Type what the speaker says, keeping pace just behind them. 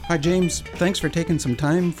Hi, James. Thanks for taking some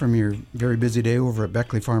time from your very busy day over at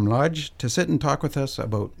Beckley Farm Lodge to sit and talk with us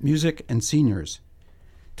about music and seniors.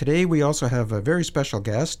 Today, we also have a very special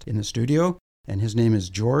guest in the studio, and his name is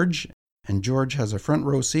George. And George has a front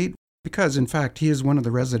row seat because, in fact, he is one of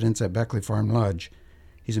the residents at Beckley Farm Lodge.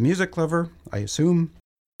 He's a music lover, I assume.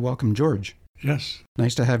 Welcome, George. Yes.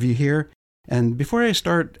 Nice to have you here. And before I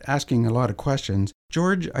start asking a lot of questions,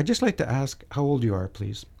 George, I'd just like to ask how old you are,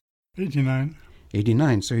 please. 89.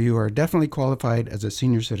 89, so you are definitely qualified as a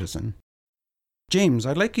senior citizen. James,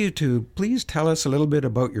 I'd like you to please tell us a little bit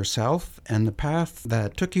about yourself and the path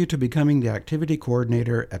that took you to becoming the activity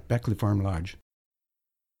coordinator at Beckley Farm Lodge.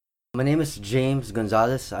 My name is James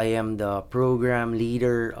Gonzalez. I am the program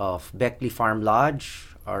leader of Beckley Farm Lodge.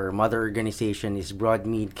 Our mother organization is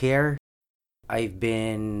Broadmead Care. I've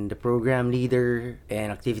been the program leader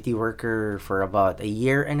and activity worker for about a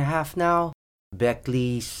year and a half now.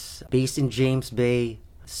 Beckley's based in James Bay.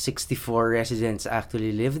 64 residents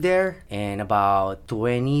actually live there, and about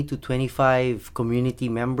 20 to 25 community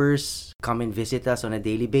members come and visit us on a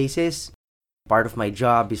daily basis. Part of my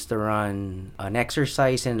job is to run an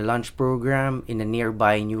exercise and lunch program in the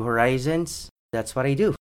nearby New Horizons. That's what I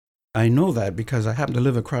do. I know that because I happen to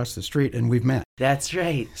live across the street and we've met. That's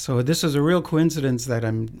right. So this is a real coincidence that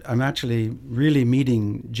I'm actually really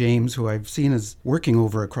meeting James, who I've seen as working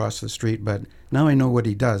over across the street, but now I know what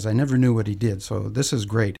he does. I never knew what he did, so this is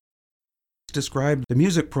great. Describe the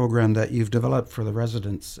music program that you've developed for the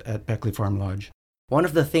residents at Beckley Farm Lodge. One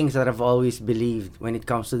of the things that I've always believed when it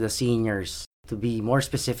comes to the seniors, to be more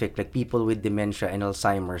specific, like people with dementia and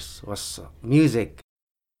Alzheimer's, was music.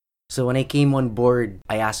 So when I came on board,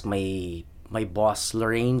 I asked my boss,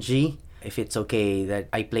 Lorraine G, if it's okay that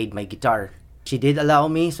I played my guitar. She did allow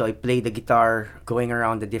me, so I played the guitar going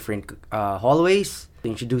around the different hallways to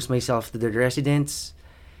introduce myself to the residents,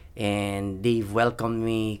 and they've welcomed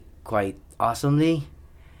me quite awesomely.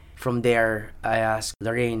 From there, I asked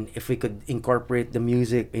Lorraine if we could incorporate the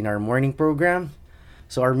music in our morning program.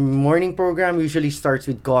 So our morning program usually starts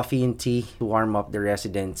with coffee and tea to warm up the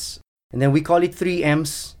residents. And then we call it 3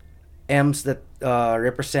 M's. M's that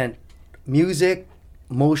represent music,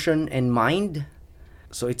 motion, and mind.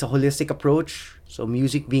 So it's a holistic approach. So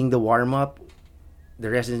music being the warm-up, the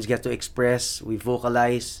residents get to express, we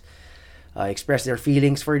vocalize, express their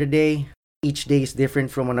feelings for the day. Each day is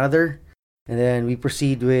different from another. And then we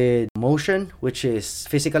proceed with motion, which is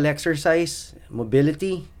physical exercise,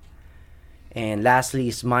 mobility. And lastly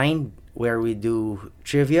is mind, where we do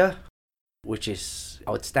trivia, which is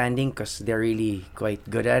outstanding because they're really quite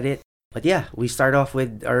good at it. But yeah, we start off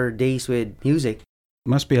with our days with music.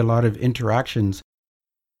 Must be a lot of interactions.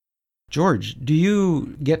 George, do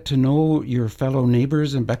you get to know your fellow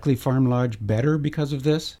neighbors in Beckley Farm Lodge better because of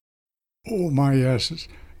this? Oh my, yes.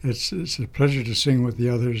 It's a pleasure to sing with the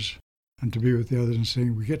others and to be with the others and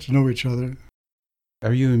sing. We get to know each other.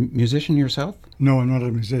 Are you a musician yourself? No, I'm not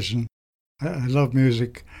a musician. I love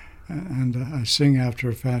music and I sing after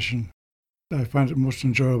a fashion. I find it most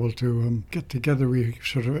enjoyable to get together. We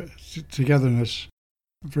sort of togetherness,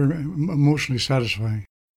 very emotionally satisfying.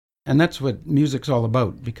 And that's what music's all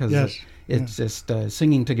about, because yes, it's just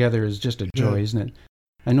singing together is just a joy, isn't it?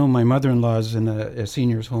 I know my mother-in-law's in a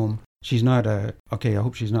senior's home. She's not I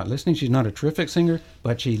hope she's not listening. She's not a terrific singer,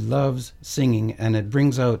 but she loves singing, and it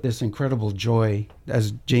brings out this incredible joy,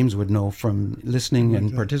 as James would know from listening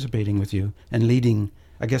and participating with you and leading.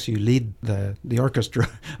 I guess you lead the orchestra.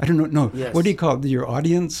 I don't know. Yes. What do you call it? Your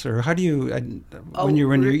audience, or how do you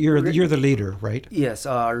you're the leader, right? Yes,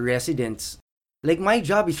 residents. Like my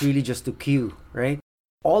job is really just to cue, right?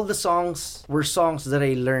 All the songs were songs that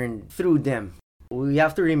I learned through them. We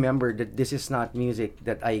have to remember that this is not music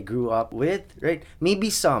that I grew up with, right?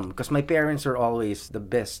 Maybe some, because my parents are always the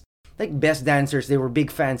best dancers. They were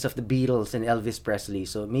big fans of the Beatles and Elvis Presley,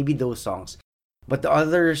 so maybe those songs. But the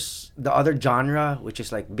other genre, which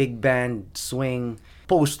is like big band, swing,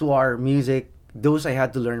 post-war music, those I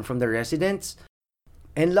had to learn from the residents.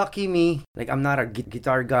 And lucky me, like I'm not a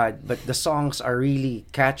guitar god, but the songs are really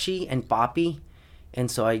catchy and poppy. And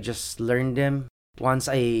so I just learned them. Once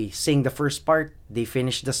I sing the first part, they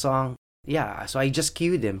finish the song. Yeah, so I just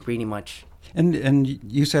cue them pretty much. And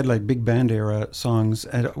you said like big band era songs.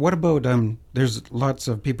 What about there's lots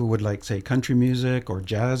of people would like say country music or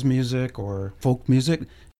jazz music or folk music.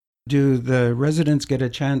 Do the residents get a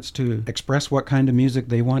chance to express what kind of music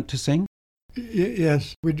they want to sing?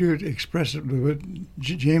 Yes, we do express it, but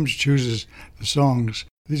James chooses the songs.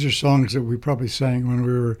 These are songs that we probably sang when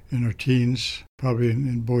we were in our teens, probably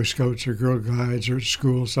in Boy Scouts or Girl Guides or at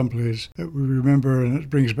school someplace that we remember, and it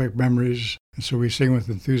brings back memories. And so we sing with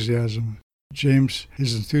enthusiasm. James,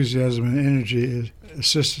 his enthusiasm and energy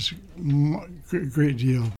assists us a great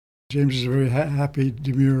deal. James is very happy,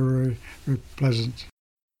 demure, very pleasant.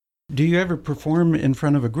 Do you ever perform in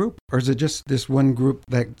front of a group, or is it just this one group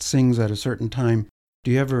that sings at a certain time?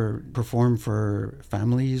 Do you ever perform for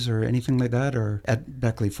families or anything like that, or at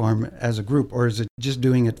Beckley Farm as a group, or is it just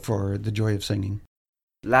doing it for the joy of singing?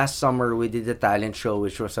 Last summer, we did a talent show,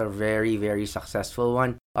 which was a very, very successful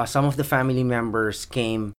one. Some of the family members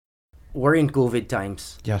came. We're in COVID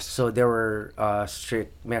times. Yes. So there were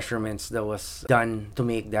strict measurements that was done to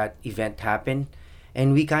make that event happen.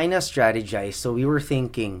 And we kind of strategized. So we were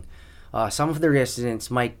thinking some of the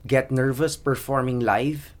residents might get nervous performing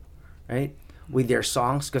live, right, with their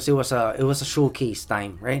songs, because it was a showcase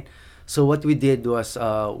time, right? So what we did was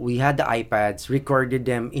we had the iPads, recorded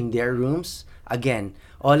them in their rooms. Again,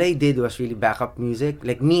 all I did was really backup music,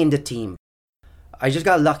 like me and the team. I just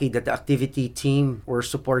got lucky that the activity team were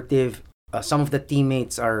supportive. Some of the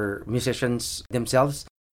teammates are musicians themselves.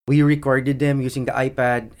 We recorded them using the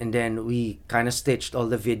iPad, and then we kind of stitched all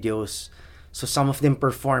the videos. So some of them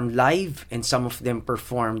performed live, and some of them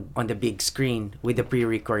performed on the big screen with the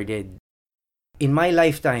pre-recorded. In my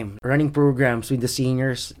lifetime, running programs with the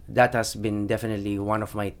seniors, that has been definitely one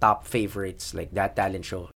of my top favorites, like that talent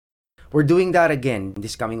show. We're doing that again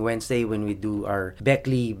this coming Wednesday when we do our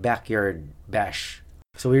Beckley Backyard Bash.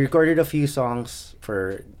 So we recorded a few songs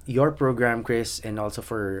for your program, Chris, and also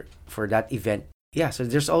for that event. Yeah, so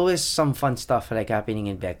there's always some fun stuff like happening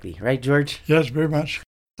in Beckley. Right, George? Yes, very much.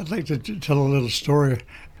 I'd like to tell a little story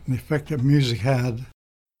on the effect that music had.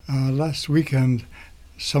 Last weekend,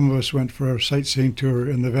 some of us went for a sightseeing tour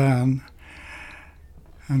in the van.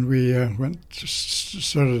 And we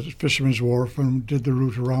started at Fisherman's Wharf and did the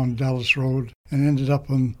route around Dallas Road and ended up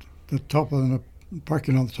on the top of the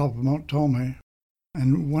parking on the top of Mount Tomei.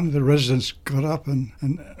 And one of the residents got up and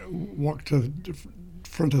walked to the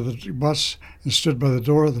front of the bus and stood by the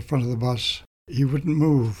door of the front of the bus. He wouldn't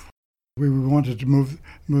move. We wanted to move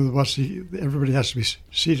the bus. Everybody has to be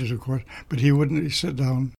seated, of course, but he wouldn't sit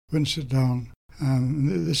down.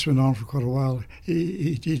 And this went on for quite a while.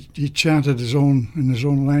 He chanted in his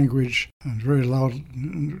own language, and very loud.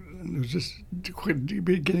 And it was just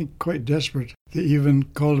getting quite desperate. They even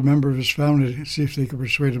called a member of his family to see if they could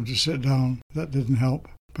persuade him to sit down. That didn't help.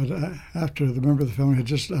 But after the member of the family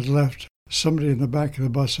had left, somebody in the back of the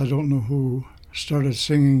bus, I don't know who, started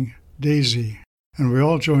singing Daisy. And we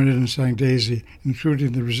all joined in and sang Daisy,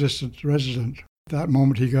 including the resistant resident. At that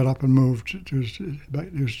moment, he got up and moved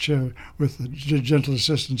back to his chair with the gentle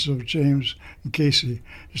assistance of James and Casey.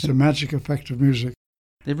 Just a magic effect of music.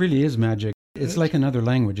 It really is magic. It's like another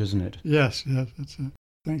language, isn't it? Yes. That's it.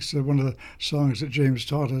 Thanks to one of the songs that James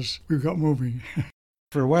taught us, we got moving.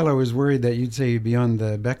 For a while, I was worried that you'd say you'd be on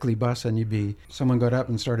the Beckley bus and someone got up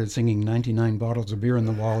and started singing 99 bottles of beer on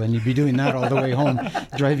the wall, and you'd be doing that all the way home,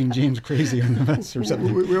 driving James crazy on the bus or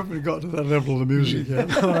something. We haven't got to that level of the music yet.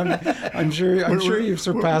 No, I'm sure you've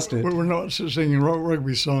surpassed it. We're not singing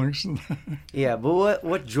rugby songs. Yeah, but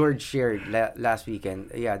what George shared last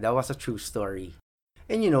weekend, yeah, that was a true story.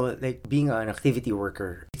 And like being an activity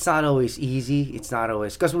worker, it's not always easy. It's not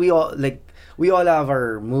always, because we all have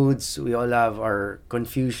our moods, we all have our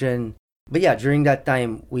confusion. But yeah, during that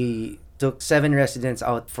time, we took 7 residents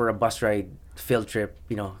out for a bus ride field trip.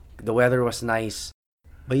 The weather was nice.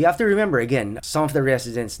 But you have to remember, again, some of the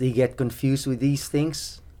residents, they get confused with these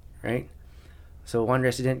things, right? So one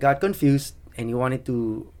resident got confused and he wanted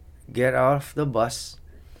to get off the bus.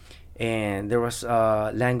 And there was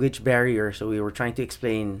a language barrier, so we were trying to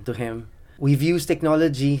explain to him. We've used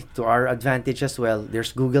technology to our advantage as well.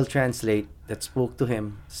 There's Google Translate that spoke to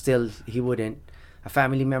him. Still, he wouldn't. A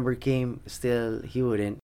family member came. Still, he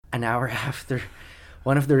wouldn't. An hour after,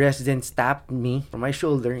 one of the residents tapped me on my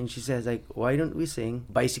shoulder, and she says, like, why don't we sing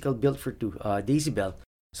Bicycle Built for Two, Daisy Bell?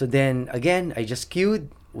 So then, again, I just cued.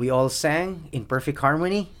 We all sang in perfect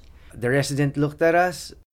harmony. The resident looked at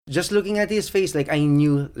us. Just looking at his face, like, I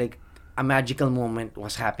knew, like, a magical moment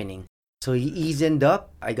was happening. So he eased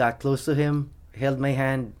up. I got close to him, held my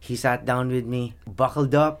hand. He sat down with me,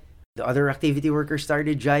 buckled up. The other activity workers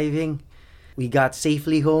started driving. We got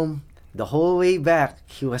safely home. The whole way back,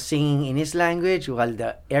 he was singing in his language while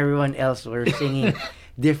everyone else were singing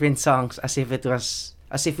different songs as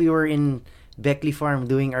if we were in Beckley Farm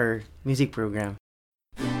doing our music program.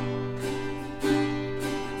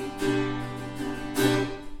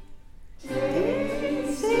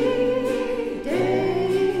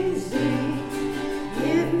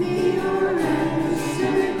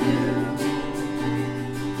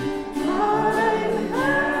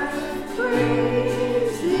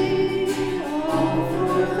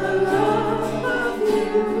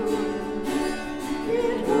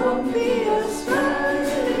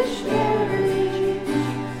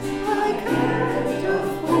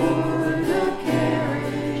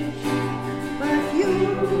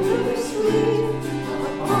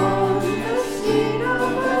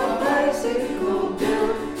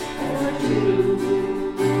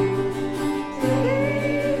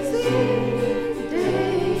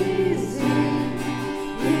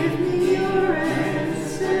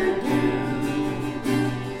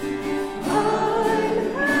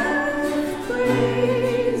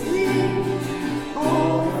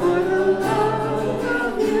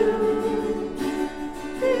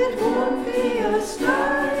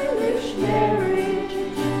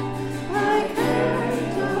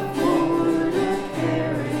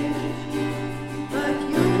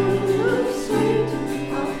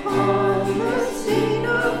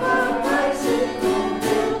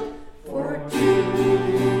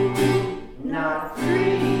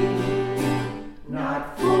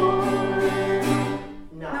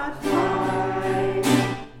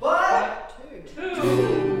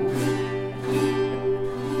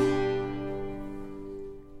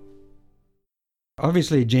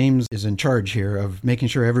 Obviously, James is in charge here of making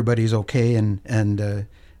sure everybody's okay and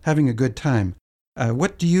having a good time.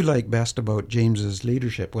 What do you like best about James's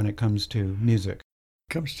leadership when it comes to music?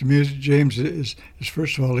 Comes to music, James is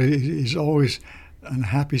first of all, he's always in a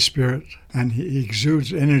happy spirit, and he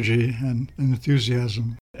exudes energy and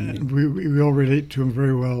enthusiasm. And we all relate to him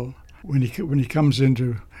very well. When he comes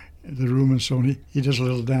into the room and so on, he does a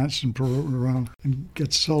little dance and around and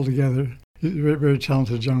gets us all together. He's a very, very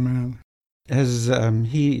talented young man. Has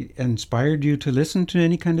he inspired you to listen to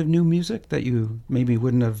any kind of new music that you maybe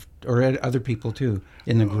wouldn't have, or other people too,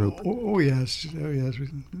 in the group? Oh yes.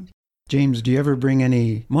 James, do you ever bring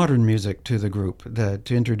any modern music to the group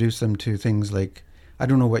to introduce them to things like, I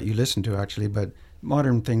don't know what you listen to actually, but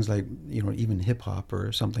modern things like, even hip-hop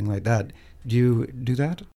or something like that. Do you do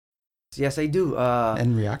that? Yes, I do.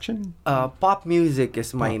 And reaction? Pop music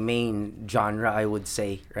is my main genre, I would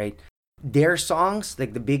say, right? Their songs,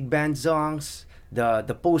 like the big band songs,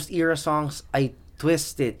 the post-era songs, I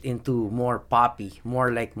twist it into more poppy,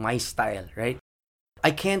 more like my style, right?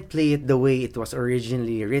 I can't play it the way it was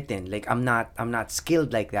originally written. Like I'm not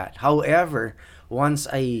skilled like that. However, once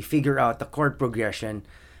I figure out the chord progression,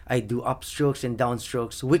 I do upstrokes and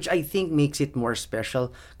downstrokes, which I think makes it more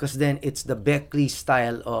special because then it's the Beckley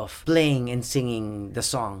style of playing and singing the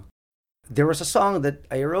song. There was a song that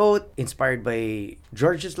I wrote inspired by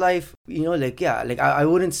George's life. I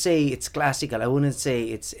wouldn't say it's classical. I wouldn't say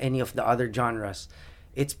it's any of the other genres.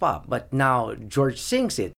 It's pop, but now George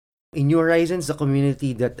sings it. In New Horizons, the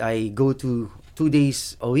community that I go to 2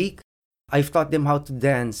 days a week, I've taught them how to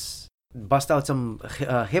dance, bust out some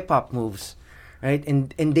hip-hop moves, right?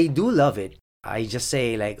 And they do love it. I just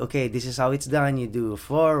say like, okay, this is how it's done. You do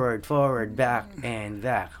forward, forward, back, and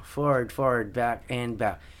back. Forward, back, and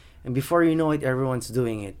back. And before you know it, everyone's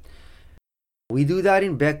doing it. We do that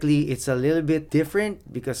in Beckley. It's a little bit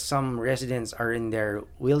different because some residents are in their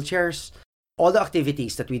wheelchairs. All the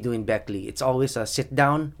activities that we do in Beckley, it's always a sit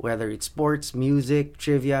down, whether it's sports, music,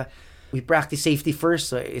 trivia. We practice safety first,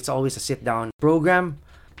 so it's always a sit down program.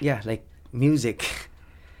 Yeah, like music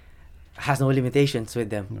has no limitations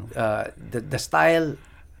with them. No. The style,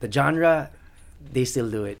 the genre, they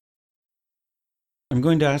still do it. I'm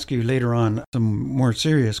going to ask you later on some more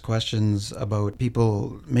serious questions about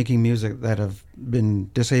people making music that have been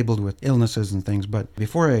disabled with illnesses and things. But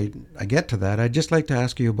before I get to that, I'd just like to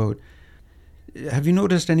ask you about, have you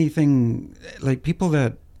noticed anything like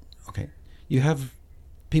you have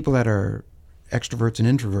people that are extroverts and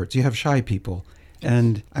introverts. You have shy people.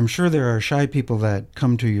 And I'm sure there are shy people that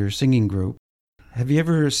come to your singing group. Have you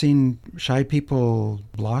ever seen shy people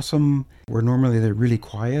blossom where normally they're really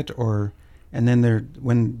quiet and then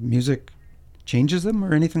when music changes them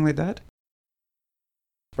or anything like that?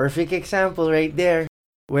 Perfect example right there.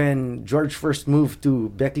 When George first moved to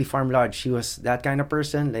Beckley Farm Lodge, he was that kind of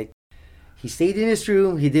person. Like, he stayed in his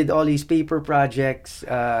room, he did all these paper projects,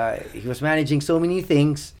 he was managing so many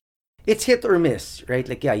things. It's hit or miss, right?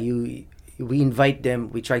 Like, yeah, we invite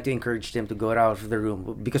them, we try to encourage them to go out of the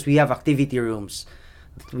room because we have activity rooms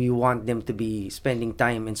that we want them to be spending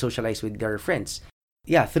time and socialize with their friends.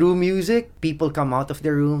 Yeah, through music, people come out of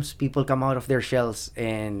their rooms, people come out of their shells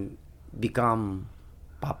and become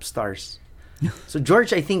pop stars. So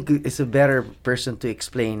George, I think, is a better person to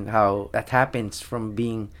explain how that happens from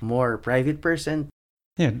being more private person.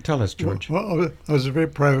 Yeah, tell us, George. Well, I was a very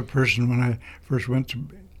private person when I first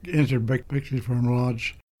entered Beckley Farm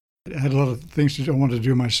Lodge. I had a lot of things I wanted to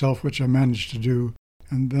do myself, which I managed to do.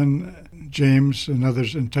 And then James and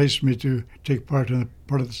others enticed me to take part of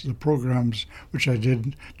the programs, which I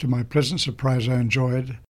did. To my pleasant surprise, I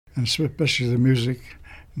enjoyed, and especially the music,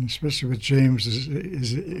 and especially with James,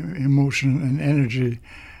 his emotion and energy,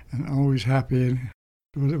 and always happy.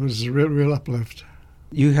 It was a real uplift.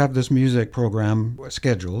 You have this music program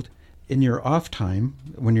scheduled. In your off time,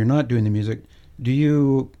 when you're not doing the music, do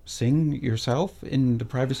you sing yourself in the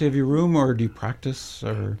privacy of your room, or do you practice?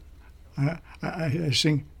 Or I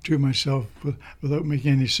sing to myself without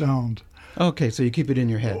making any sound. Okay, so you keep it in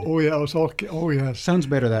your head. Oh yeah, oh yes. Sounds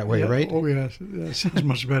better that way, yeah, right? Oh yes, that sounds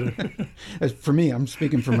much better. For me, I'm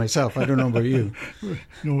speaking for myself. I don't know about you.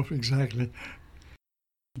 No, exactly.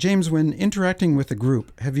 James, when interacting with a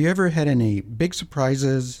group, have you ever had any big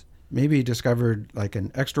surprises? Maybe discovered like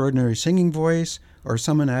an extraordinary singing voice, or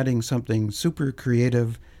someone adding something super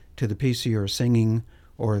creative to the piece you are singing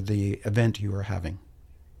or the event you are having?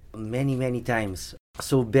 Many times.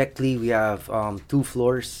 So Beckley, we have 2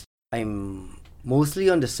 floors. I'm mostly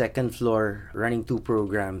on the second floor running 2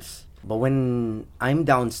 programs. But when I'm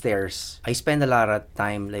downstairs, I spend a lot of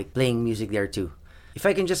time like playing music there too. If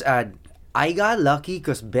I can just add, I got lucky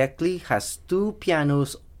because Beckley has 2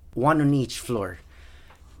 pianos, 1 on each floor.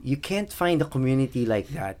 You can't find a community like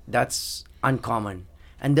that. That's uncommon.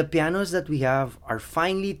 And the pianos that we have are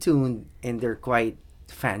finely tuned and they're quite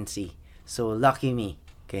fancy. So lucky me.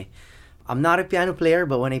 Okay. I'm not a piano player,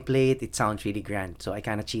 but when I play it, it sounds really grand. So I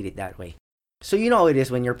kind of cheat it that way. So you know how it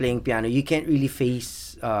is when you're playing piano. You can't really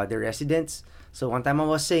face the residents. So one time I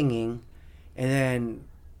was singing, and then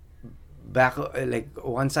back like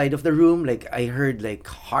one side of the room, like I heard like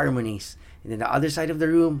harmonies, and then the other side of the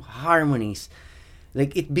room, harmonies.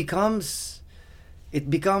 Like the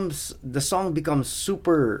song becomes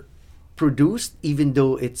super produced, even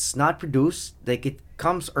though it's not produced. Like it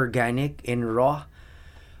comes organic and raw.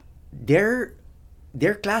 They're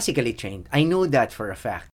classically trained. I know that for a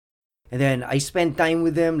fact. And then I spent time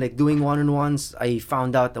with them, like doing one-on-ones. I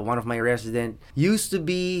found out that one of my residents used to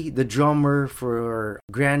be the drummer for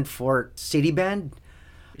Grand Fork City Band.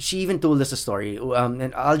 She even told us a story,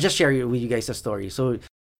 and I'll just share with you guys a story. So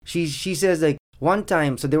she says like one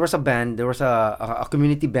time, so there was a band, there was a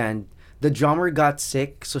community band. The drummer got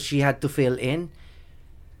sick, so she had to fill in.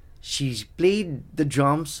 She played the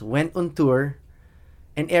drums, went on tour,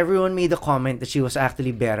 and everyone made a comment that she was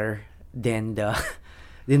actually better than the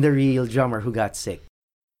than the real drummer who got sick.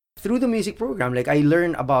 Through the music program, like I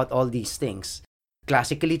learned about all these things.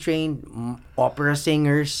 Classically trained, opera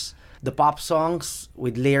singers, the pop songs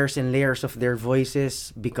with layers and layers of their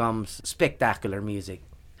voices becomes spectacular music.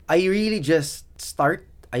 I really just start,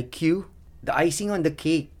 I cue. The icing on the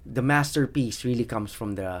cake, the masterpiece really comes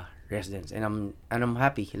from the residents, and I'm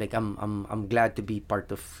happy. Like I'm glad to be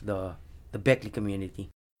part of the Beckley community.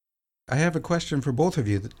 I have a question for both of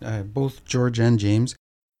you, both George and James.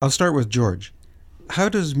 I'll start with George. How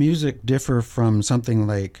does music differ from something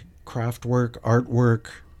like craft work, artwork,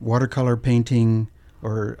 watercolor painting,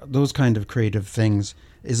 or those kind of creative things?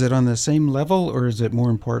 Is it on the same level, or is it more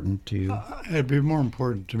important to you? It'd be more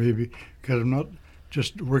important to me because I'm not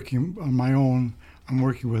just working on my own, I'm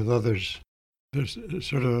working with others. There's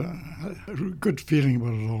sort of a good feeling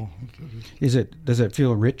about it all. Does it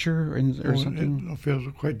feel richer or something? It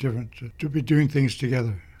feels quite different to be doing things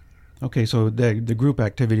together. Okay, so the group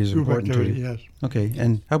activity is important to you. Yes. Okay,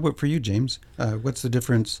 and how about for you, James? What's the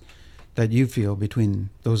difference that you feel between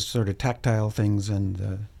those sort of tactile things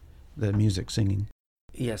and the music, singing?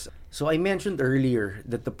 Yes. So I mentioned earlier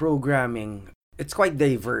that the programming, it's quite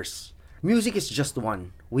diverse. Music is just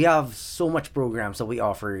one. We have so much programs that we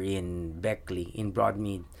offer in Beckley, in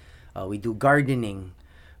Broadmead. We do gardening,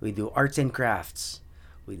 we do arts and crafts,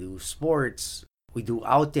 we do sports, we do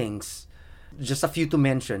outings. Just a few to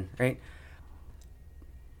mention, right?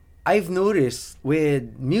 I've noticed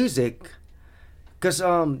with music, because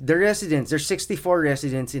the residents, there's 64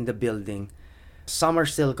 residents in the building. Some are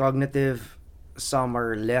still cognitive, some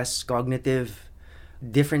are less cognitive,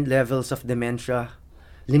 different levels of dementia,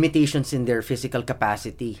 limitations in their physical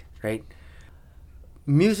capacity, right?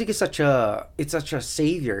 Music is such a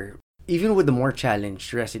savior, even with the more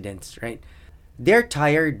challenged residents, right? They're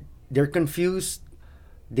tired, they're confused,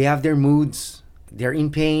 they have their moods, they're in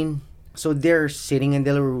pain, so they're sitting in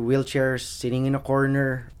their wheelchairs, sitting in a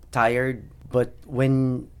corner, tired. But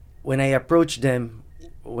when I approach them,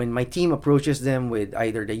 when my team approaches them with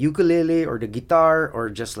either the ukulele or the guitar or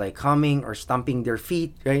just like humming or stomping their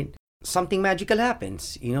feet, right? Something magical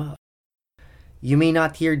happens, you know. You may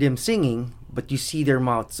not hear them singing, but you see their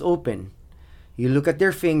mouths open. You look at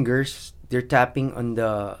their fingers, they're tapping on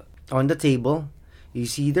the table. You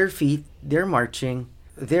see their feet, they're marching.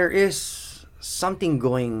 There is something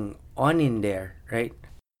going on in there, right?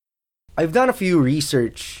 I've done a few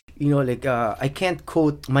research, you know, like I can't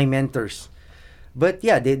quote my mentors, but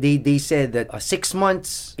yeah, they said that 6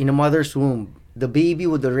 months in a mother's womb, the baby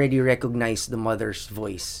would already recognize the mother's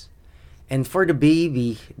voice. And for the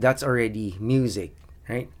baby, that's already music,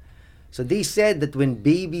 right? So they said that when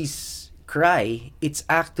babies cry, it's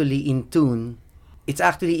actually in tune, it's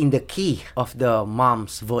actually in the key of the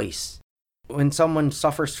mom's voice. When someone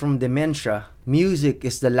suffers from dementia, music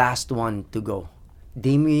is the last one to go.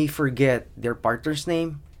 They may forget their partner's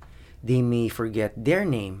name, they may forget their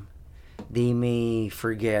name, they may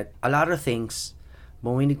forget a lot of things,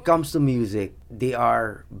 but when it comes to music, they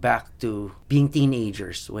are back to being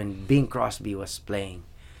teenagers when Bing Crosby was playing,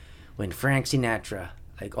 when Frank Sinatra,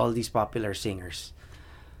 like all these popular singers.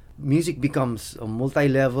 Music becomes a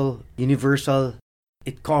multi-level, universal.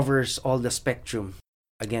 It covers all the spectrum.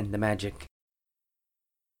 Again, the magic.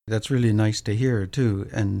 That's really nice to hear, too.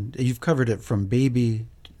 And you've covered it from baby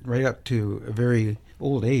right up to a very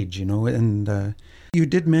old age, you know. And you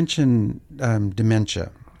did mention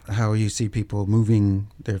dementia, how you see people moving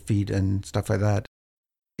their feet and stuff like that.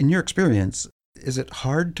 In your experience, Is it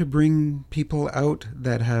hard to bring people out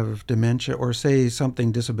that have dementia or say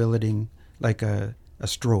something disabilitating like a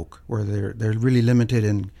stroke where they're really limited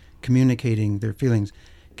in communicating their feelings?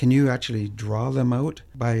 Can you actually draw them out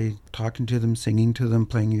by talking to them, singing to them,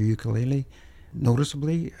 playing your ukulele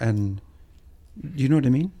noticeably? And do you know what I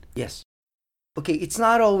mean? Yes. Okay, it's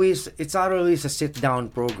not always a sit down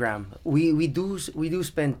program. We do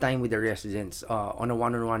spend time with the residents on a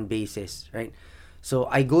one-on-one basis, right? So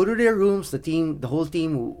I go to their rooms, the whole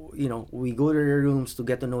team, we go to their rooms to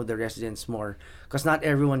get to know the residents more, because not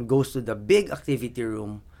everyone goes to the big activity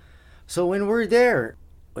room. So when we're there,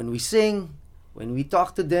 when we sing, when we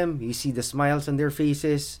talk to them, you see the smiles on their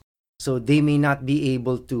faces. So they may not be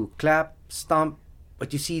able to clap, stomp,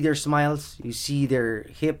 but you see their smiles, you see their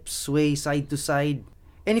hips sway side to side.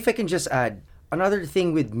 And if I can just add, another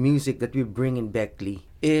thing with music that we bring in Beckley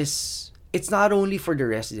is it's not only for the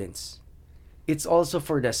residents, it's also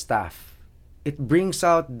for the staff. It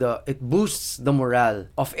boosts the morale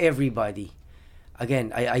of everybody.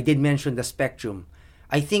 Again, I did mention the spectrum.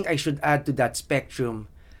 I think I should add to that spectrum,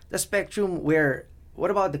 the spectrum where,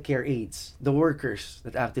 what about the care aides, the workers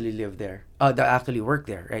that actually live there, that actually work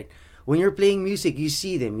there, right? When you're playing music, you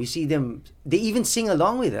see them, they even sing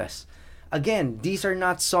along with us. Again, these are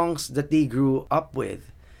not songs that they grew up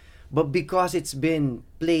with, but because it's been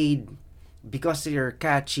played, because they're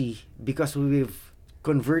catchy, because we've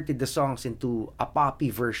converted the songs into a poppy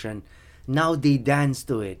version, now they dance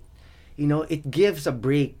to it. It gives a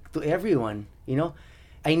break to everyone.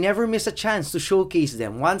 I never miss a chance to showcase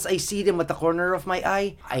them. Once I see them at the corner of my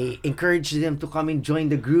eye, I encourage them to come and join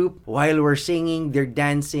the group. While we're singing, they're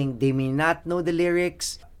dancing. They may not know the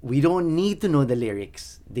lyrics. We don't need to know the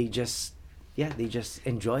lyrics. They just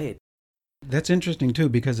enjoy it. That's interesting too,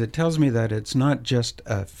 because it tells me that it's not just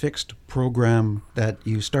a fixed program that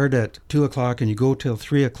you start at 2:00 and you go till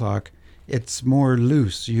 3:00. It's more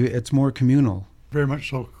loose. It's more communal. Very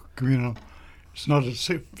much so communal. It's not a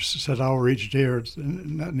set hour each day or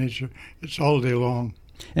in that nature. It's all day long.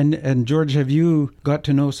 And George, have you got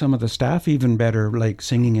to know some of the staff even better, like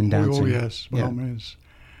singing and dancing? Oh yes, by all means.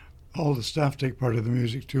 All the staff take part of the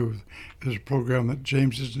music too. There's a program that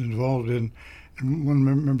James is involved in, and one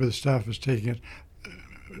member of the staff is taking it.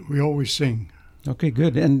 We always sing. Okay,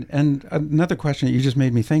 good. And another question that you just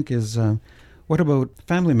made me think is, what about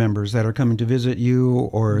family members that are coming to visit you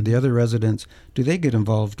or the other residents? Do they get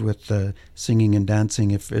involved with singing and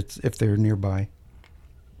dancing if they're nearby?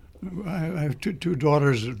 I have two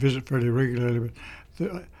daughters that visit fairly regularly,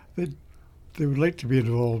 but they would like to be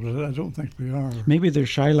involved, but I don't think they are. Maybe they're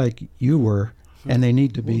shy like you were, and they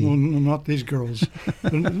need to be. Well, no, not these girls.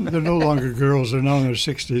 They're no longer girls. They're now in their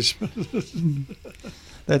 60s.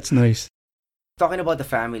 That's nice. Talking about the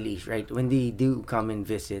families, right? When they do come and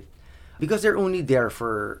visit, because they're only there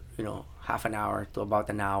for, half an hour to about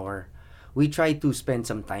an hour, we try to spend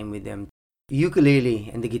some time with them.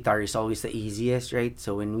 Ukulele and the guitar is always the easiest, right?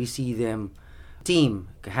 So when we see them, team,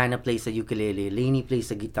 Hannah plays the ukulele, Lainey plays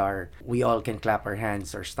the guitar, we all can clap our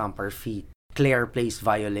hands or stomp our feet. Claire plays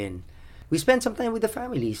violin. We spend some time with the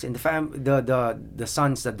families, and the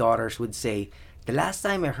sons, the daughters would say, the last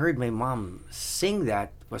time I heard my mom sing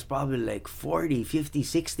that was probably like 40, 50,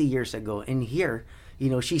 60 years ago. And here,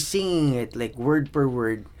 she's singing it like word per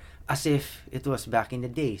word as if it was back in the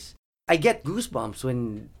days. I get goosebumps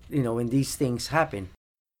when these things happen.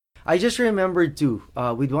 I just remembered too,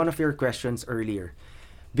 with one of your questions earlier,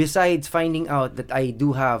 besides finding out that I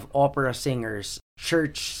do have opera singers,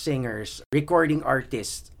 church singers, recording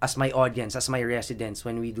artists as my audience, as my residents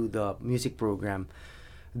when we do the music program,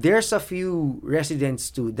 there's a few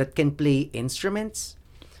residents too that can play instruments.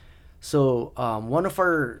 So one of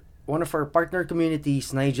our partner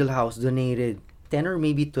communities, Nigel House, donated 10 or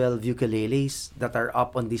maybe 12 ukuleles that are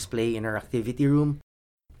up on display in our activity room.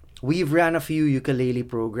 We've ran a few ukulele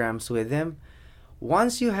programs with them.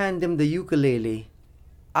 Once you hand them the ukulele,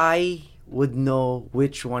 I would know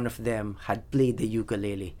which one of them had played the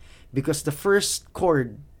ukulele, because the first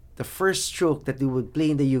chord, the first stroke that they would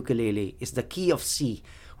play in the ukulele is the key of C,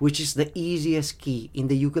 which is the easiest key in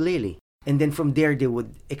the ukulele. And then from there, they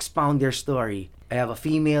would expound their story. I have a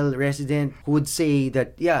female resident who would say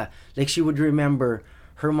that, she would remember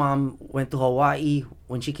her mom went to Hawaii.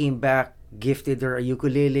 When she came back, gifted her a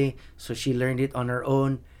ukulele, so she learned it on her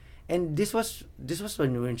own. And this was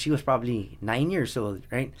when she was probably 9 years old,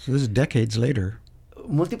 right? So this is decades later.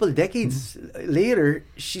 Multiple decades later,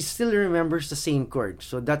 she still remembers the same chord.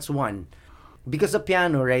 So that's one. Because the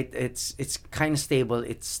piano, right, it's kind of stable.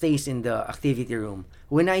 It stays in the activity room.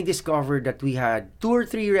 When I discovered that we had 2 or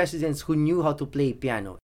 3 residents who knew how to play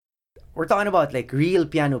piano, we're talking about like real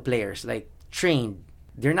piano players, like trained.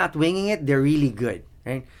 They're not winging it, they're really good,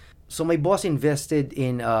 right? So my boss invested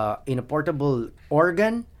in a portable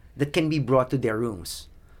organ that can be brought to their rooms.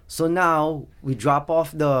 So now we drop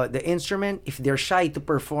off the instrument. If they're shy to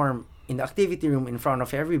perform in the activity room in front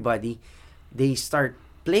of everybody, they start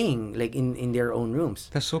playing like in their own rooms.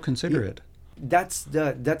 That's so considerate. That's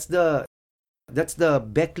the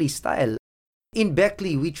Beckley style. In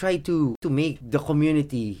Beckley, we try to make the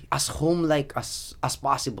community as home-like as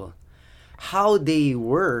possible. How they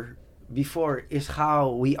were before is how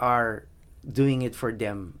we are doing it for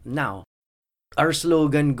them now. Our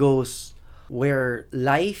slogan goes, where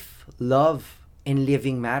life, love, and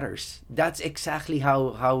living matters. That's exactly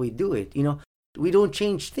how we do it. You know, we don't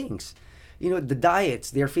change things. You know, the diets,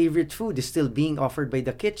 their favorite food is still being offered by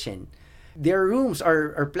the kitchen. Their rooms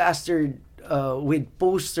are plastered with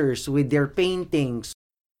posters, with their paintings.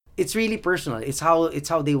 It's really personal. It's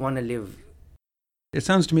how they want to live. It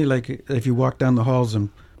sounds to me like if you walk down the halls and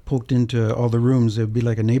poked into all the rooms, it would be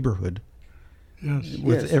like a neighborhood. Yes.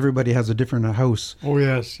 With everybody has a different house. Oh,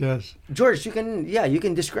 yes, yes. George, you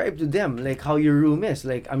can describe to them like how your room is.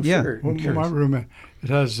 Like I'm sure. Well, my room, it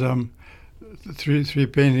has three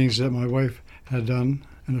paintings that my wife had done,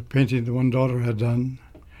 and a painting that one daughter had done,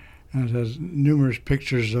 and it has numerous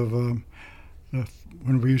pictures of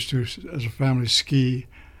when we used to, as a family, ski.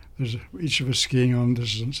 There's each of us skiing on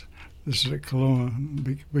this is at Kelowna,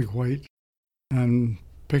 big white, and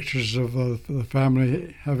pictures of the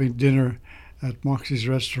family having dinner at Moxie's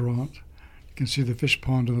restaurant. You can see the fish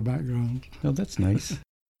pond in the background. Oh, that's nice.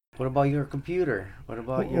 What about your computer? What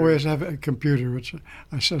about Oh, yes, I have a computer, which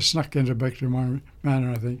I snuck into Beckley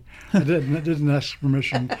Manor, I think. I didn't ask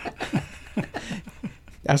permission.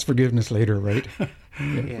 Ask forgiveness later, right?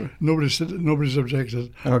 Yeah. Nobody's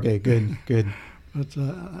objected. Okay, good. But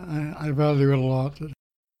I value it a lot.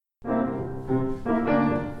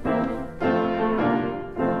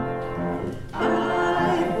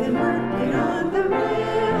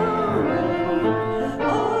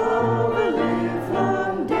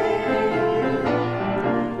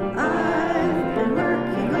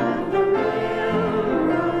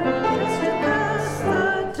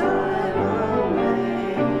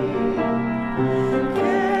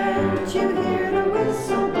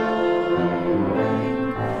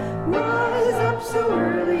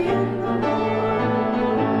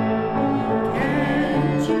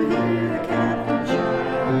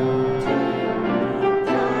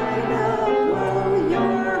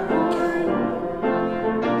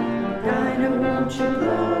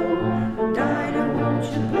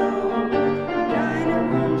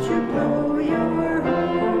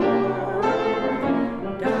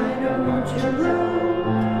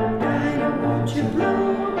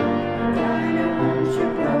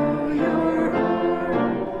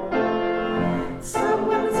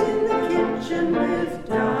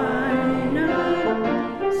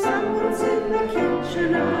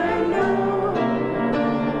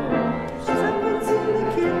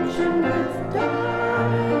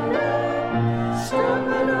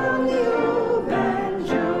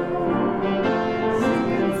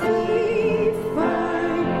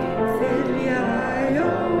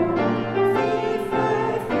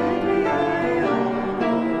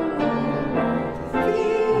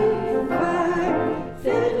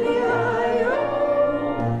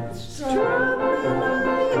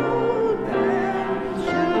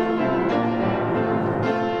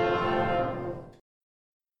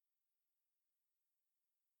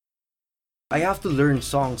 I have to learn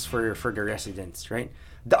songs for the residents, right?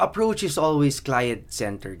 The approach is always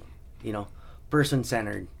client-centered,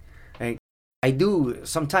 person-centered, right? I do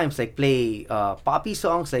sometimes like play poppy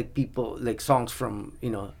songs, like songs from,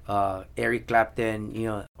 Eric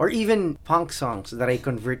Clapton, or even punk songs that I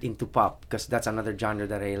convert into pop, because that's another genre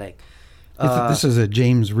that I like. This is a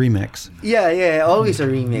James remix. Yeah, always a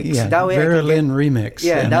remix. Yeah, that way Marilyn remix.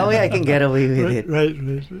 Yeah, that way I can get away with it. Right.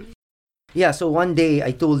 Yeah, so one day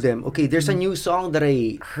I told them, okay, there's a new song that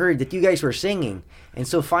I heard that you guys were singing. And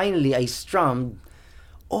so finally I strummed,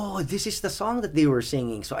 oh, this is the song that they were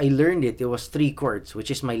singing. So I learned it. It was 3 chords,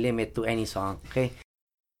 which is my limit to any song, okay?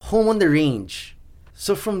 Home on the Range.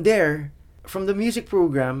 So from there, from the music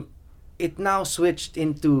program, it now switched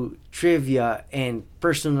into trivia and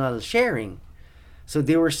personal sharing. So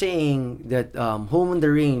they were saying that Home on the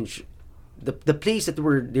Range, the place that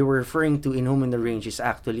they were referring to in Home on the Range is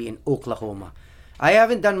actually in Oklahoma. I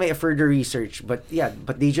haven't done my further research, but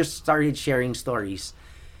they just started sharing stories.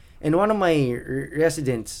 And one of my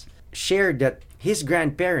residents shared that his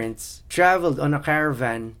grandparents traveled on a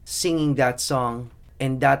caravan singing that song,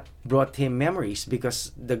 and that brought him memories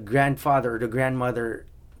because the grandfather or the grandmother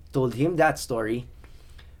told him that story.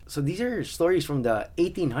 So these are stories from the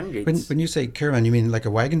 1800s. When you say caravan, you mean like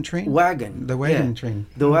a wagon train? Wagon. The wagon yeah. train.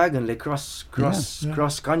 The wagon, like cross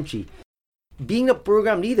country. Being the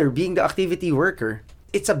program leader, being the activity worker,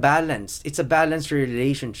 it's a balance. It's a balanced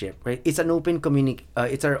relationship, right? It's an open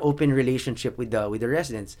it's our open relationship with the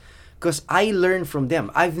residents, because I learn from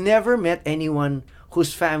them. I've never met anyone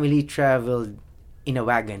whose family traveled in a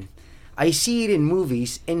wagon. I see it in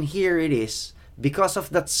movies, and here it is because of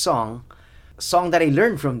that song that I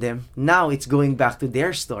learned from them. Now it's going back to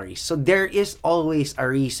their stories. So there is always a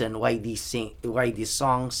reason why these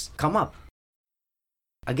songs come up.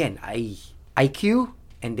 Again, I cue,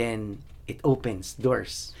 and then it opens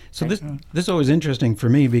doors. So this is always interesting for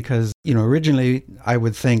me because, originally I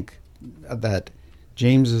would think that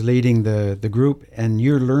James is leading the group and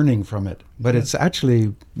you're learning from it, but it's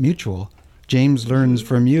actually mutual. James learns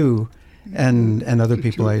from you and other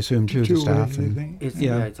people, I assume, too, the staff.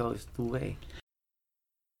 It's always two-way.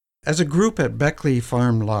 As a group at Beckley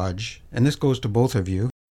Farm Lodge, and this goes to both of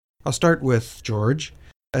you, I'll start with George.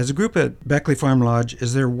 As a group at Beckley Farm Lodge,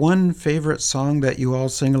 is there one favorite song that you all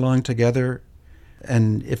sing along together?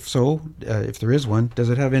 And if so, if there is one, does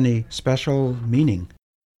it have any special meaning?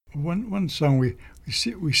 One song we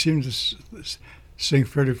seem to sing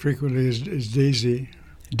fairly frequently is Daisy.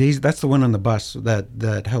 Daisy, that's the one on the bus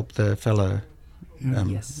that helped the fella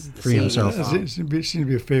free himself. It seems to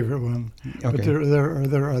be a favorite one. Okay. But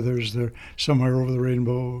there are others. There, Somewhere Over the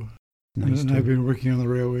Rainbow. Nice, and I've been working on the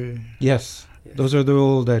railway. Yes. Those are the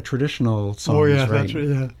old traditional songs, oh, yeah, right? That's right,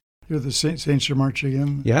 yeah. You're the Saints Are Marching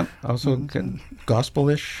In. Yeah, also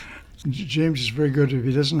gospel-ish. James is very good. If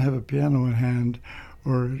he doesn't have a piano in hand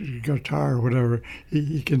or guitar or whatever,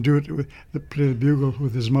 he can do it play the bugle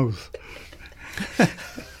with his mouth.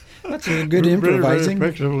 That's a good improvising.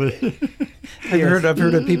 Very effectively. I've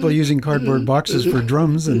heard of people using cardboard boxes for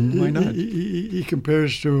drums, and why not? He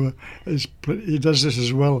compares to he does this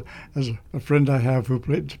as well as a friend I have who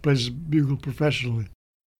plays bugle professionally.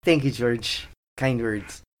 Thank you, George. Kind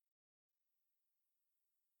words.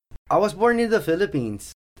 I was born in the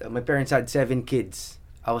Philippines. My parents had 7 kids.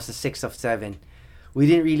 I was the 6th of 7. We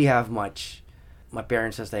didn't really have much. My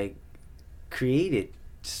parents was like, create it,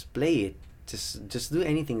 just play it. Just do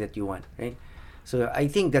anything that you want, right? So I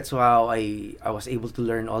think that's how I was able to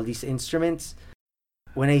learn all these instruments.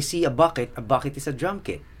 When I see a bucket is a drum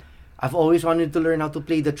kit. I've always wanted to learn how to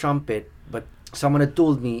play the trumpet, but someone had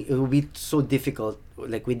told me it would be so difficult,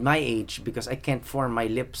 like with my age, because I can't form my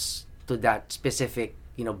lips to that specific,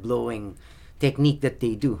 blowing technique that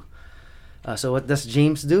they do. So what does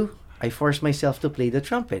James do? I force myself to play the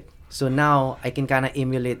trumpet. So now I can kind of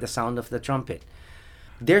emulate the sound of the trumpet.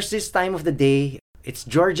 There's this time of the day, it's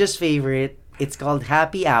George's favorite, it's called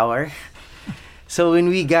Happy Hour. So when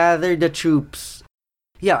we gather the troops,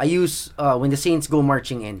 I use, when the Saints go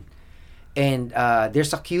marching in, and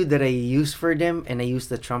there's a cue that I use for them, and I use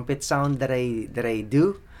the trumpet sound that I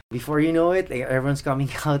do. Before you know it, everyone's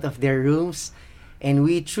coming out of their rooms, and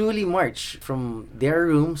we truly march from their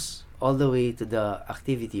rooms all the way to the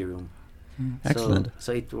activity room. Excellent.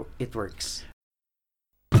 So it works.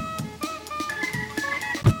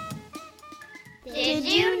 Did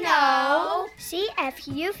you know?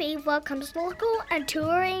 CFUV welcomes local and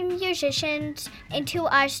touring musicians into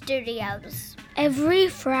our studios. Every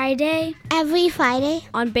Friday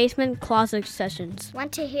on Basement Closet Sessions.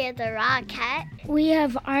 Want to hear the Rockette? We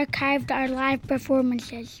have archived our live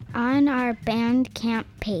performances on our Bandcamp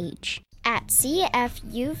page at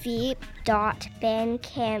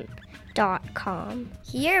cfuv.bandcamp.com.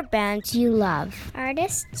 Hear bands you love.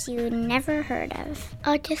 Artists you never heard of.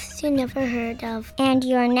 And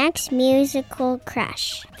your next musical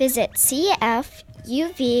crush. Visit cfuv.ca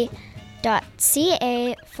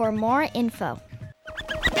for more info.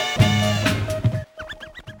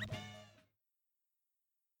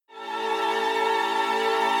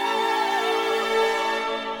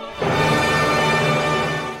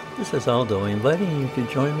 This is Aldo, inviting you to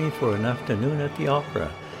join me for an afternoon at the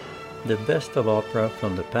opera. The best of opera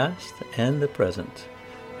from the past and the present.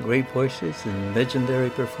 Great voices and legendary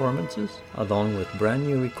performances, along with brand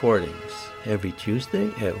new recordings, every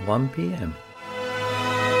Tuesday at 1 p.m.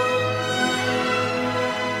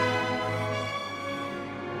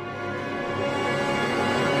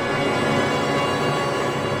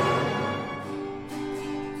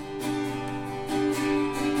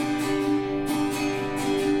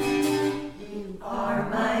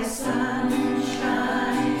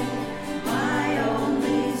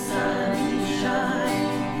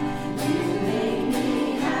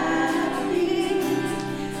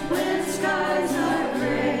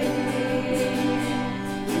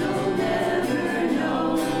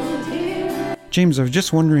 James, I was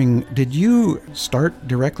just wondering, did you start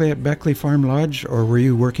directly at Beckley Farm Lodge, or were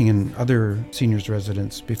you working in other seniors'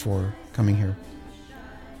 residence before coming here?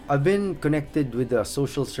 I've been connected with the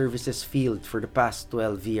social services field for the past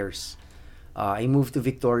 12 years. I moved to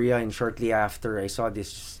Victoria, and shortly after, I saw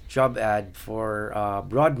this job ad for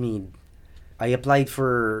Broadmead. I applied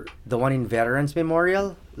for the one in Veterans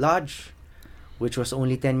Memorial Lodge, which was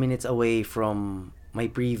only 10 minutes away from my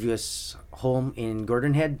previous home in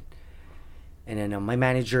Gordon Head. And then my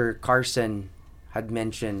manager, Carson, had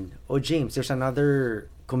mentioned, "Oh, James, there's another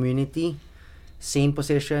community, same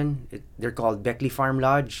position. They're called Beckley Farm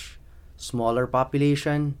Lodge, smaller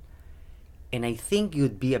population. And I think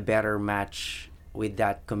you'd be a better match with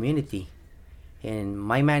that community." And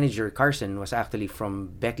my manager, Carson, was actually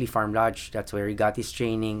from Beckley Farm Lodge. That's where he got his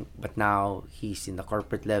training. But now he's in the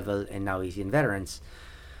corporate level, and now he's in veterans.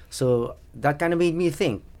 So that kind of made me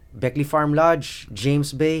think. Beckley Farm Lodge,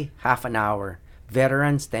 James Bay, half an hour.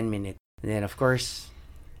 Veterans, 10 minutes. And then, of course,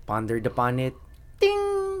 pondered upon it.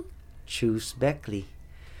 Ding! Choose Beckley.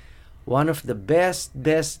 One of the best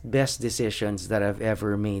decisions that I've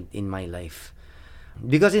ever made in my life.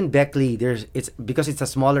 Because in Beckley, because it's a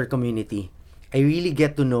smaller community, I really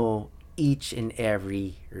get to know each and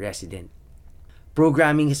every resident.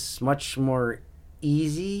 Programming is much more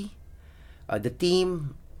easy. The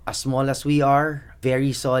team, as small as we are,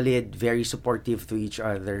 very solid, very supportive to each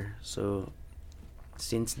other. So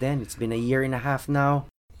since then, it's been a year and a half now,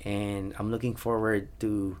 and I'm looking forward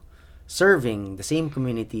to serving the same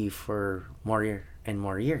community for more and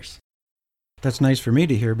more years. That's nice for me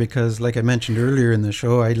to hear because, like I mentioned earlier in the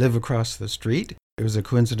show, I live across the street. It was a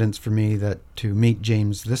coincidence for me to meet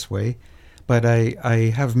James this way, but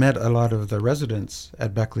I have met a lot of the residents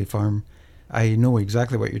at Beckley Farm. I know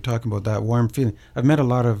exactly what you're talking about, that warm feeling. I've met a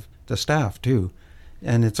lot of the staff too,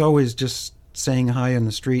 and it's always just saying hi on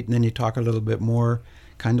the street, and then you talk a little bit more,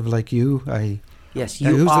 kind of like you. Yes,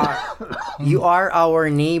 you are our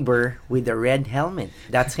neighbor with the red helmet.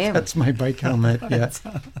 That's him. That's my bike helmet, yeah.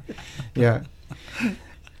 Yeah.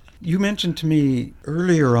 You mentioned to me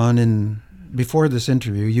earlier on before this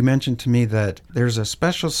interview, you mentioned to me that there's a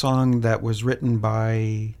special song that was written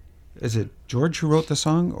by, is it George who wrote the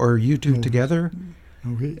song, or you two together?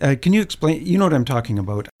 Can you explain? You know what I'm talking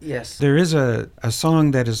about. Yes. There is a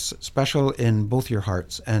song that is special in both your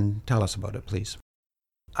hearts, and tell us about it, please.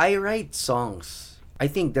 I write songs. I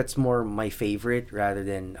think that's more my favorite rather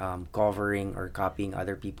than covering or copying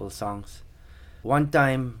other people's songs. One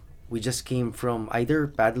time, we just came from either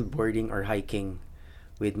paddleboarding or hiking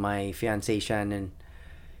with my fiancée Shannon,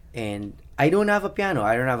 and I don't have a piano.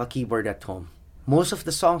 I don't have a keyboard at home. Most of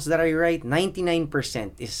the songs that I write,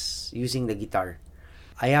 99% is using the guitar.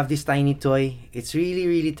 I have this tiny toy. It's really,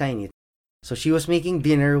 really tiny. So she was making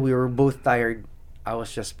dinner. We were both tired. I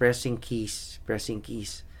was just pressing keys.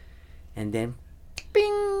 And then,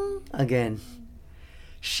 ping, again.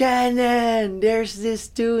 "Shannon, there's this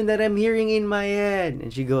tune that I'm hearing in my head."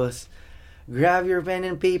 And she goes, "Grab your pen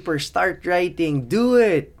and paper, start writing, do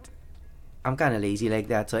it." I'm kind of lazy like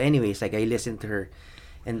that. So anyways, I listened to her.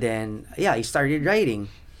 And then, I started writing.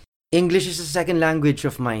 English is the second language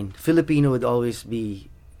of mine. Filipino would always be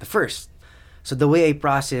the first. So the way I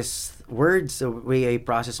process words, the way I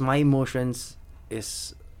process my emotions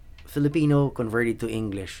is Filipino converted to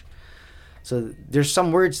English. So there's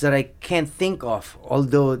some words that I can't think of,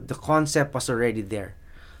 although the concept was already there.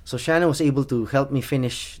 So Shannon was able to help me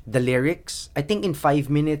finish the lyrics. I think in 5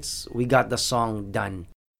 minutes, we got the song done.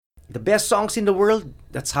 The best songs in the world,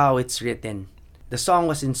 that's how it's written. The song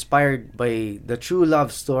was inspired by the true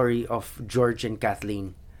love story of George and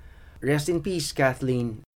Kathleen. Rest in peace,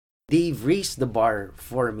 Kathleen. They've raised the bar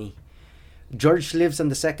for me. George lives on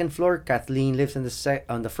the second floor, Kathleen lives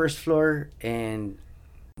on the first floor, and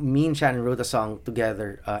me and Shannon wrote a song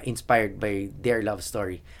together inspired by their love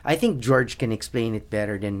story. I think George can explain it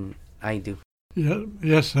better than I do. Yeah,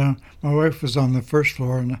 yes, my wife was on the first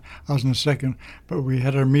floor and I was on the second, but we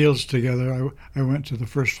had our meals together. I went to the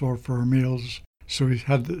first floor for our meals, so we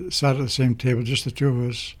sat at the same table, just the two of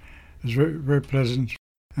us. It was very, very pleasant.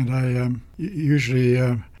 And I usually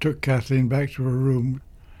took Kathleen back to her room.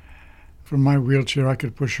 From my wheelchair, I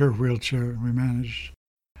could push her wheelchair, and we managed.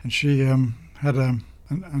 And she had a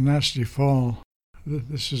nasty fall.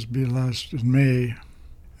 This is be last in May,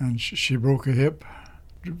 and she broke a hip.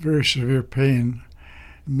 Very severe pain.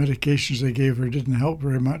 The medications they gave her didn't help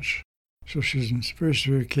very much, so she's in very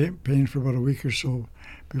severe pain for about a week or so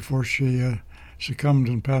before she succumbed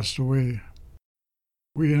and passed away.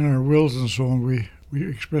 We, in our wills and so on, we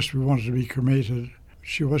expressed we wanted to be cremated.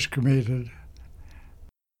 She was cremated.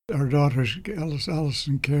 Our daughters, Alice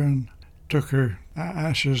and Karen, took her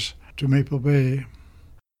ashes to Maple Bay.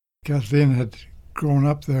 Kathleen had grown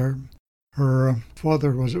up there. Her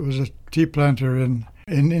father was a tea planter in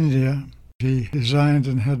India. He designed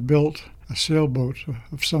and had built a sailboat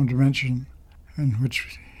of some dimension, in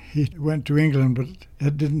which he went to England, but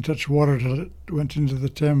it didn't touch water till it went into the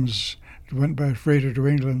Thames. It went by freighter to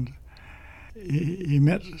England. He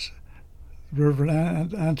met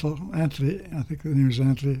Reverend Antley, I think the name was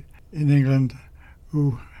Antley, in England,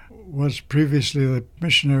 who was previously the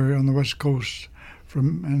missionary on the west coast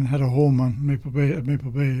and had a home on Maple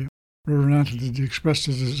Bay. Reverend Antley expressed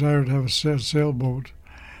his desire to have a sailboat,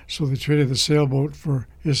 so they traded the sailboat for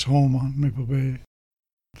his home on Maple Bay.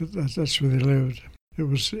 That's where they lived. It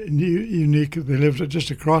was unique. They lived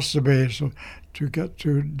just across the bay, so to get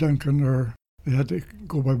to Duncan, they had to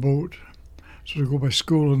go by boat. So to go by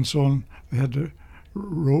school and so on, they had to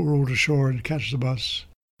row to shore and catch the bus.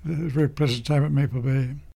 It was a very pleasant time at Maple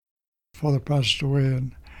Bay. Father passed away,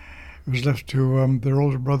 and it was left to their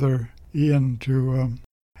older brother, Ian,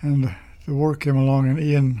 and the war came along, and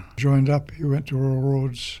Ian joined up. He went to Royal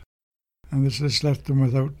Roads, and this left them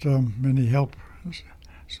without any help.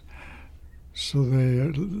 So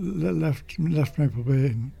they left Maple Bay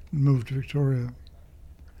and moved to Victoria.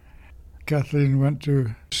 Kathleen went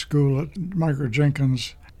to school at Margaret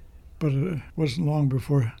Jenkins, but it wasn't long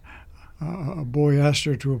before a boy asked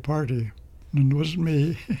her to a party, and it wasn't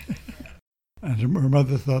me. And her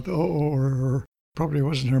mother thought, or probably it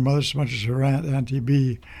wasn't her mother so much as her aunt, Auntie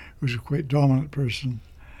B, who was a quite dominant person,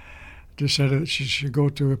 decided that she should go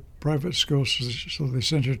to a private school, so they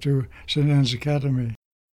sent her to St. Anne's Academy,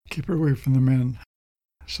 keep her away from the men.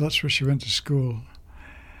 So that's where she went to school.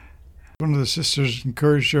 One of the sisters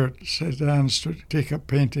encouraged her at St. Anne's to take up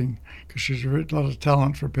painting, because she had a lot of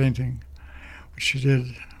talent for painting, which she did.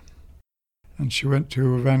 And she went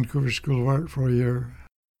to Vancouver School of Art for a year.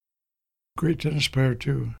 Great tennis player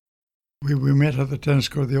too. We met at the tennis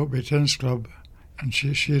court, the Oak Bay Tennis Club, and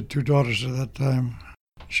she had 2 daughters at that time.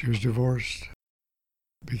 She was divorced.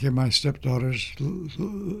 Became my stepdaughters,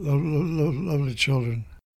 lovely children.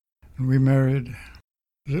 And we married,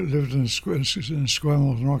 lived in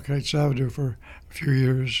Esquimalt, North Heights Avenue for a few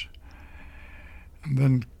years. And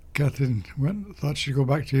then Kathleen thought she'd go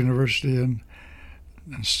back to university and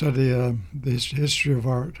study the history of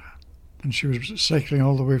art. And she was cycling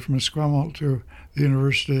all the way from Esquimalt to the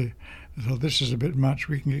university. I thought, this is a bit much.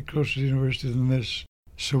 We can get closer to the university than this.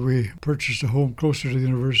 So we purchased a home closer to the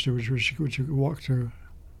university, which you could walk to.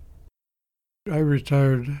 I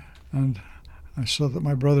retired, and I saw that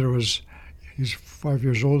my brother he's 5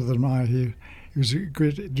 years older than I. He was a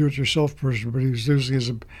great do-it-yourself person, but he was losing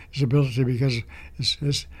his ability because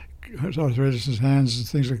his arthritis in his hands and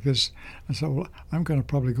things like this. I thought, well, I'm going to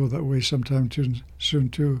probably go that way sometime soon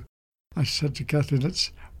too. I said to Kathleen,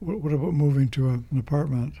 what about moving to an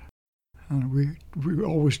apartment? And we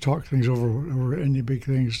always talk things over any big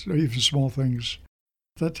things, or even small things.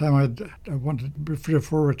 At that time, I wanted,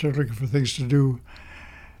 before we started looking for things to do,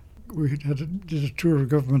 we did a tour of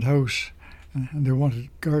Government House, and they wanted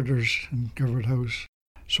gardeners in Government House.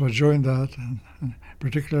 So I joined that, and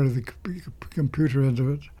particularly the computer end of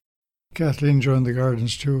it. Kathleen joined the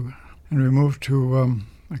gardens too, and we moved to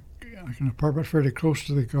an apartment fairly close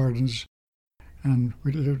to the gardens, and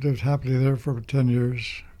we lived happily there for about 10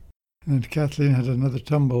 years. And then Kathleen had another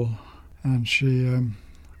tumble, and she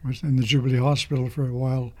was in the Jubilee Hospital for a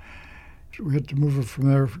while. We had to move her from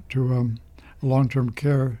there to long-term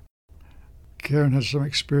care. Karen had some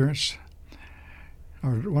experience,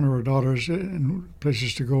 one of her daughters, in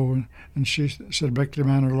places to go, and she said Beckley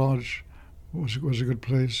Manor Lodge was a good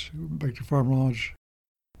place, Beckley Farm Lodge.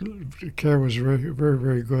 The care was very, very,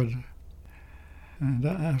 very good. And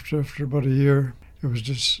after about a year, it was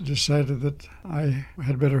just decided that I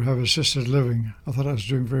had better have assisted living. I thought I was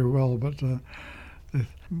doing very well, but the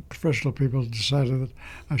professional people decided that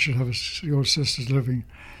I should have assisted living.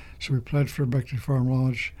 So we applied for Beckley Farm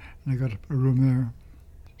Lodge, and I got a room there.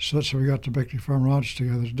 So that's how we got to Beckley Farm Lodge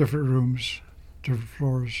together, different rooms, different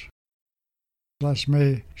floors. Last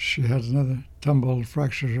May, she had another tumble,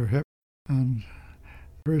 fractured her hip, and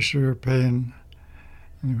very severe pain,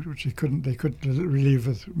 which they couldn't relieve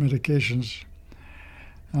with medications.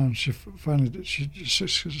 And she finally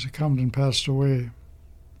succumbed and passed away.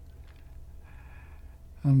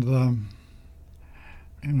 And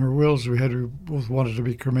in her wills, we both wanted to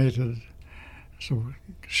be cremated. So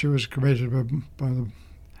she was cremated by the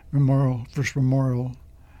first memorial.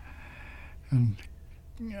 And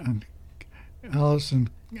Alice and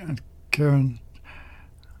Karen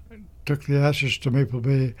took the ashes to Maple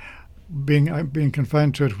Bay. Being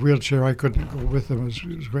confined to a wheelchair, I couldn't go with them. It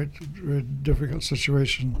was a very difficult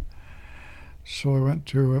situation. So I went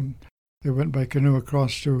to They went by canoe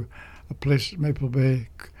across to a place at Maple Bay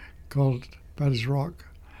called Paddy's Rock.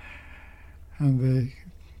 And they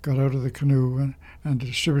got out of the canoe and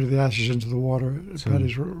distributed the ashes into the water at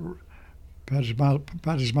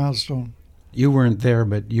Paddy's milestone. You weren't there,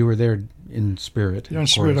 but you were there in spirit. Yeah, in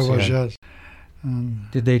spirit I was, yes.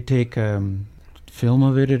 Did they take film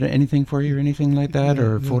of it or anything for you or anything like that,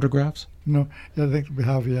 or photographs? No, I think we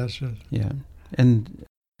have, yes. Yeah. And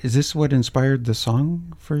is this what inspired the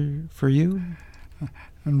song for you?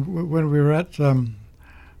 And when we were at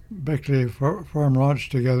Beckley Farm Lodge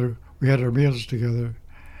together, we had our meals together,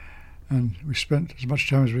 and we spent as much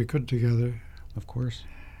time as we could together. Of course.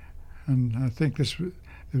 And I think it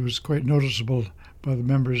was quite noticeable by the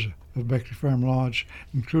members of Beckley Farm Lodge,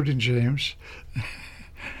 including James.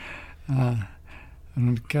 And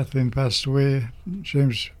when Kathleen passed away,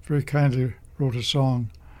 James very kindly wrote a song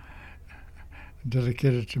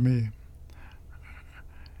dedicated to me.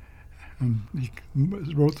 And he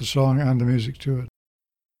wrote the song and the music to it.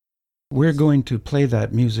 We're going to play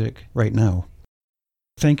that music right now.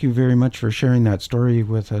 Thank you very much for sharing that story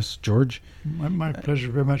with us, George. My pleasure,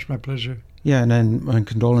 very much my pleasure. Yeah, and then my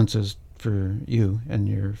condolences for you and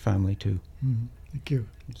your family too. Thank you.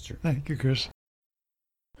 Sure. Thank you, Chris.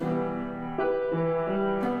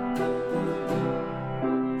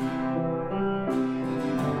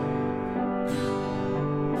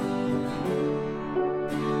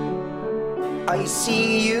 I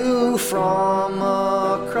see you from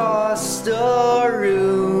across the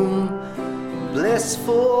room,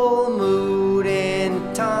 blissful mood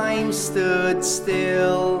and time stood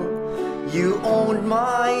still. You owned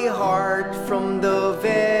my heart from the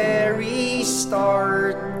very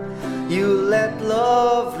start. You let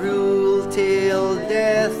love rule till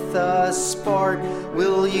death us part.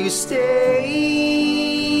 Will you stay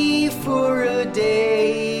for a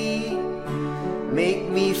day? Make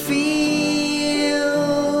me feel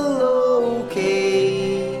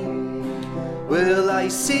okay. Will I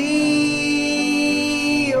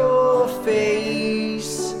see your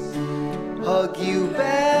face? Hug you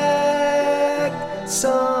back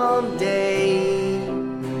someday.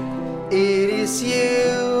 It is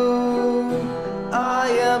you I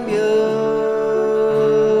am yearning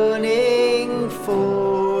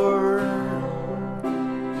for.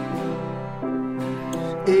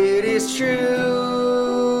 It is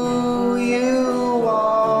true, you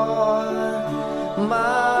are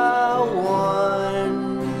my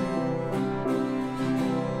one.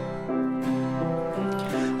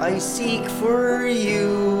 I seek for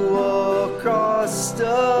you across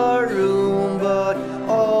the room, but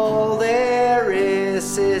all there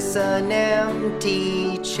is an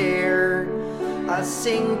empty chair. I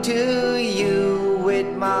sing to you with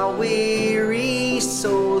my weary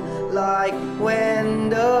soul, like when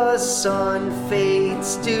the sun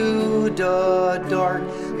fades to the dark.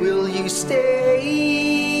 Will you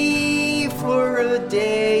stay for a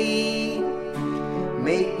day?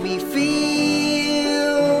 Make me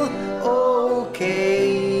feel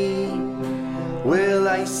okay. Will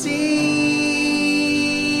I see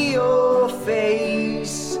your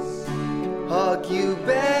face? Hug you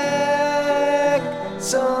back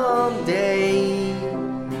someday.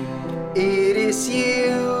 It is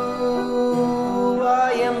you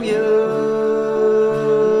I am yearning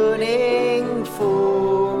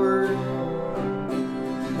for.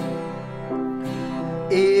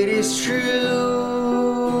 It is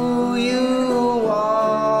true, you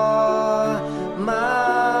are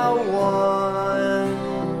my one.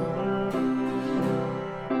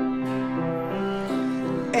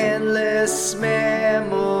 Endless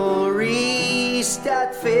memories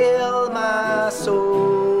that fill my soul.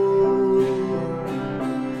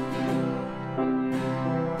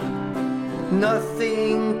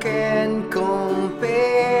 Nothing can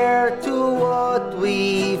compare to what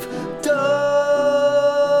we've done.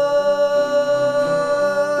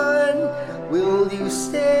 Will you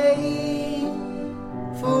stay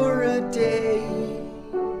for a day?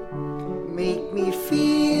 Make me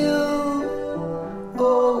feel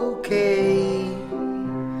okay.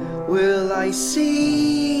 Will I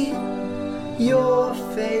see your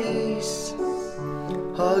face?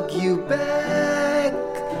 Hug you back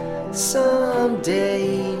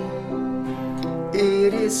someday.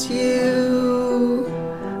 It is you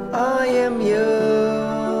I am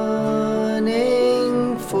yearning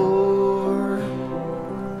for.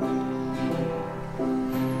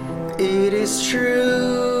 It is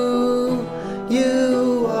true,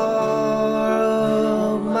 you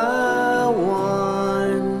are my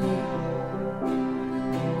one.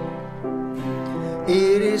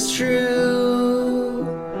 It is true,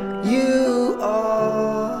 you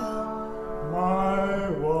are My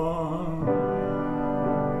one.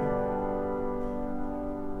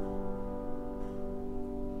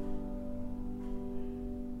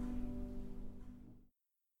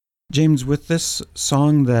 James, with this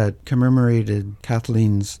song that commemorated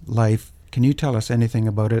Kathleen's life, can you tell us anything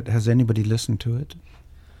about it? Has anybody listened to it?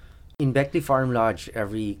 In Beckley Farm Lodge,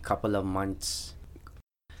 every couple of months,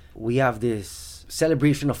 we have this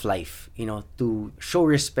celebration of life, to show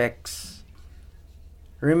respects.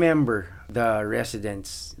 Remember the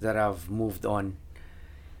residents that have moved on.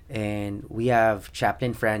 And we have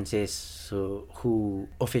Chaplain Francis who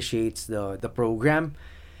officiates the program.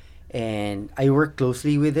 And I work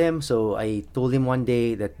closely with him. So I told him one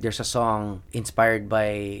day that there's a song inspired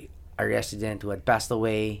by a resident who had passed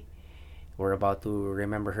away. We're about to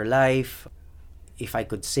remember her life. If I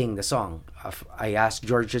could sing the song. I asked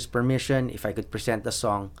George's permission if I could present the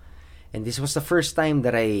song. And this was the first time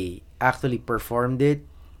that I actually performed it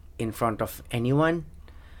in front of anyone.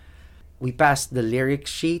 We passed the lyric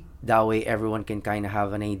sheet. That way everyone can kind of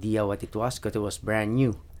have an idea what it was because it was brand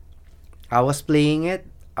new. I was playing it.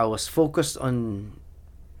 I was focused on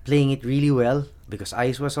playing it really well because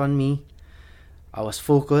eyes was on me. I was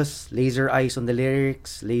focused, laser eyes on the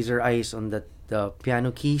lyrics, laser eyes on the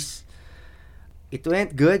piano keys. It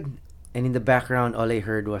went good, and in the background, all I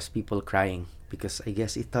heard was people crying because I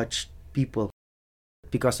guess it touched people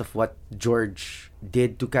because of what George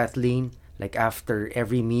did to Kathleen, like after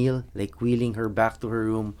every meal, like wheeling her back to her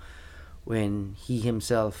room when he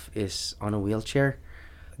himself is on a wheelchair.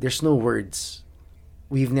 There's no words.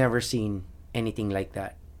 We've never seen anything like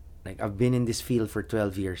that. Like, I've been in this field for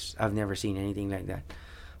 12 years. I've never seen anything like that.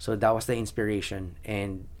 So that was the inspiration.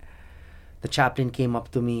 And the chaplain came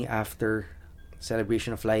up to me after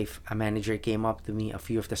Celebration of Life. A manager came up to me. A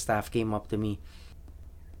few of the staff came up to me.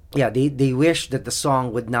 Yeah, they wish that the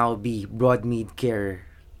song would now be Broadmead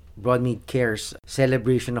Care's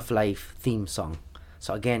Celebration of Life theme song.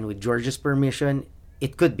 So again, with George's permission,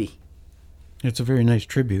 it could be. It's a very nice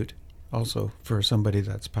tribute also for somebody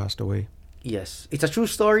that's passed away. Yes, it's a true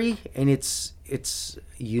story, and it's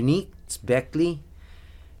unique. It's Beckley,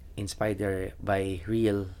 inspired by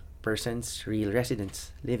real persons, real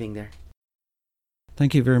residents living there.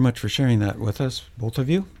 Thank you very much for sharing that with us, both of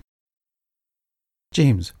you.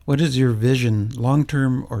 James, what is your vision,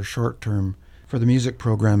 long-term or short-term, for the music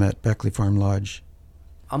program at Beckley Farm Lodge?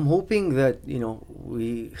 I'm hoping that,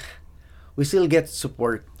 we still get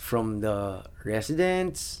support from the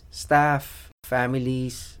residents, staff,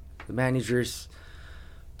 families, the managers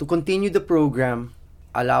to continue the program,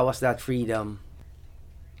 allow us that freedom.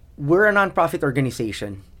 We're a non-profit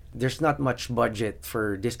organization. There's not much budget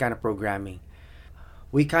for this kind of programming.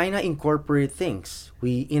 We kind of incorporate things.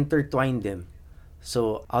 We intertwine them.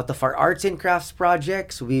 So out of our arts and crafts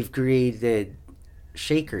projects, we've created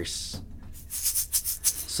shakers.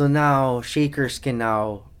 So now shakers can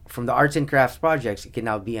now, from the arts and crafts projects, it can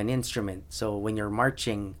now be an instrument. So when you're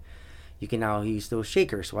marching, you can now use those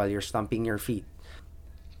shakers while you're stomping your feet.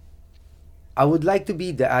 I would like to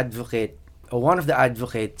be the advocate, or one of the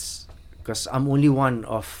advocates, because I'm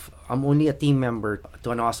only a team member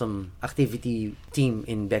to an awesome activity team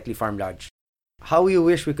in Beckley Farm Lodge. How we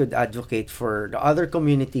wish we could advocate for the other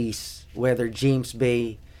communities, whether James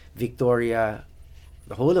Bay, Victoria,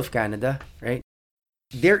 the whole of Canada, right?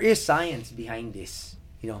 There is science behind this,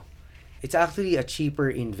 It's actually a cheaper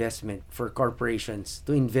investment for corporations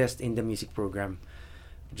to invest in the music program.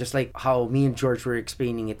 Just like how me and George were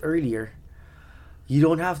explaining it earlier, you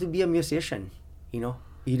don't have to be a musician, You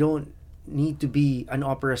don't need to be an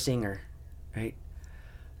opera singer, right?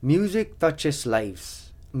 Music touches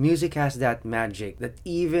lives. Music has that magic that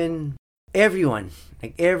even everyone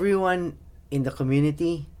in the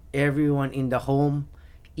community, everyone in the home,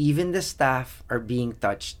 even the staff are being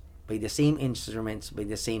touched by the same instruments, by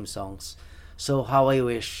the same songs. So how I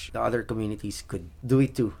wish the other communities could do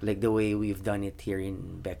it too, like the way we've done it here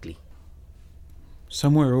in Beckley.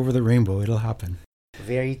 Somewhere over the rainbow, it'll happen.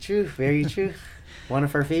 Very true, very true. One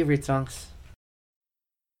of our favorite songs.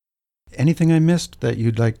 Anything I missed that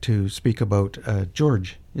you'd like to speak about?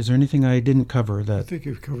 George, is there anything I didn't cover that... I think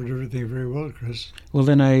you've covered everything very well, Chris. Well,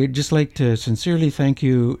 then I'd just like to sincerely thank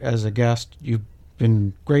you as a guest. You've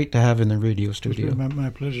been great to have in the radio studio. It's my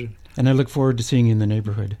pleasure. And I look forward to seeing you in the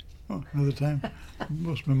neighborhood. Oh, another time.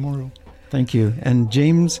 Most memorial. Thank you. And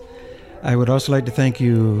James, I would also like to thank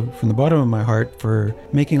you from the bottom of my heart for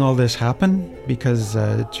making all this happen, because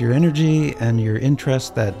it's your energy and your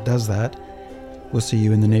interest that does that. We'll see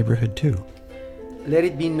you in the neighborhood too. Let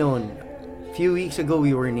it be known, a few weeks ago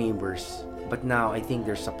we were neighbors, but now I think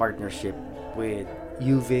there's a partnership with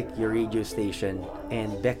UVic, your radio station,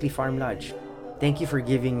 and Beckley Farm Lodge. Thank you for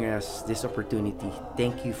giving us this opportunity.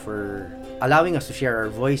 Thank you for allowing us to share our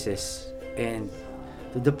voices. And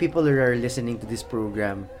to the people who are listening to this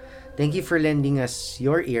program, thank you for lending us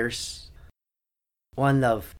your ears. One love.